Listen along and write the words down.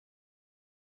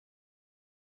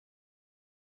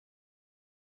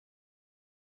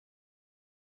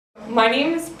My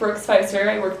name is Brooke Spicer.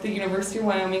 I work at the University of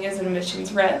Wyoming as an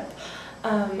admissions rep.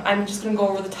 I'm just going to go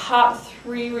over the top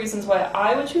 3 reasons why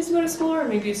I would choose to go to school, or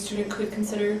maybe a student could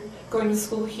consider going to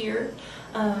school here.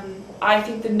 I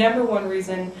think the #1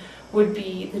 reason would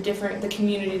be the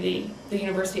community the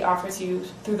university offers you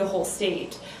through the whole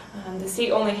state. The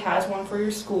state only has one for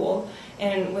your school,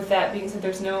 and with that being said,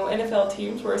 there's no NFL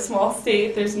teams. We're a small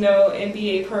state. There's no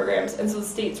NBA programs, and so the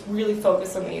state's really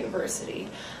focused on the university.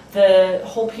 The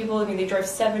whole people, I mean, they drive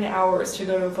 7 hours to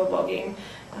go to a football game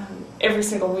every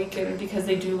single weekend because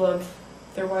they do love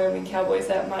their Wyoming Cowboys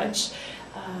that much.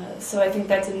 So I think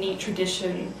that's a neat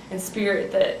tradition and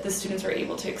spirit that the students are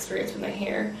able to experience when they're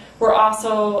here. We're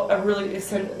also a really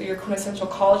your quintessential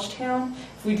college town.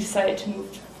 If we decided to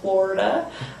move to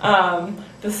Florida,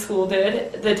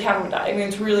 the town would die. I mean,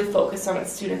 it's really focused on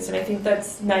its students, and I think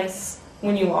that's nice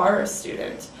when you are a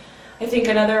student. I think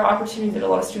another opportunity that a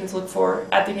lot of students look for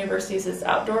at the universities is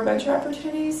outdoor venture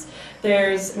opportunities.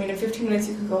 In 15 minutes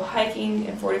you can go hiking,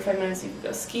 in 45 minutes you can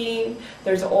go skiing.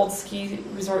 There's an old ski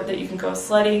resort that you can go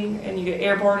sledding, and you get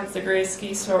airborne. It's the greatest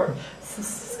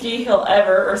ski hill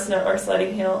ever, or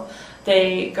sledding hill.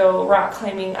 They go rock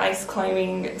climbing, ice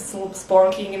climbing,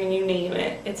 spelunking, you name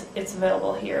it. It's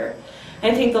available here.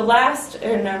 And I think the last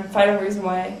and final reason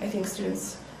why I think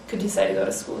students could decide to go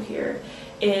to school here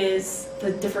is the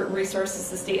different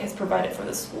resources the state has provided for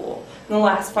the school. In the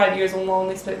last 5 years alone,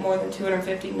 they spent more than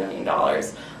 $250 million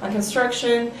on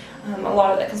construction. A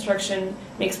lot of that construction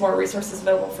makes more resources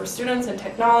available for students and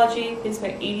technology. They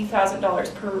spent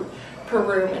 $80,000 per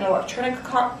room in electronic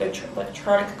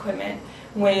equipment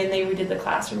when they redid the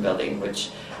classroom building,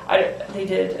 which they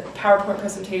did PowerPoint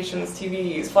presentations,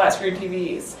 TVs, flat screen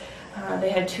TVs. They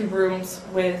had 2 rooms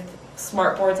with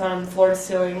smart boards on floor to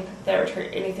ceiling that were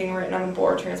anything written on the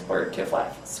board transported to a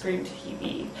flat screen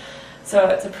TV. So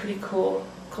it's a pretty cool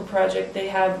project. They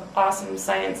have awesome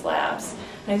science labs,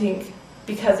 and I think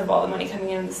because of all the money coming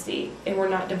in the state, and we're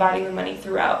not dividing the money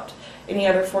throughout any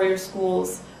other 4-year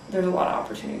schools, there's a lot of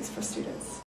opportunities for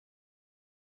students.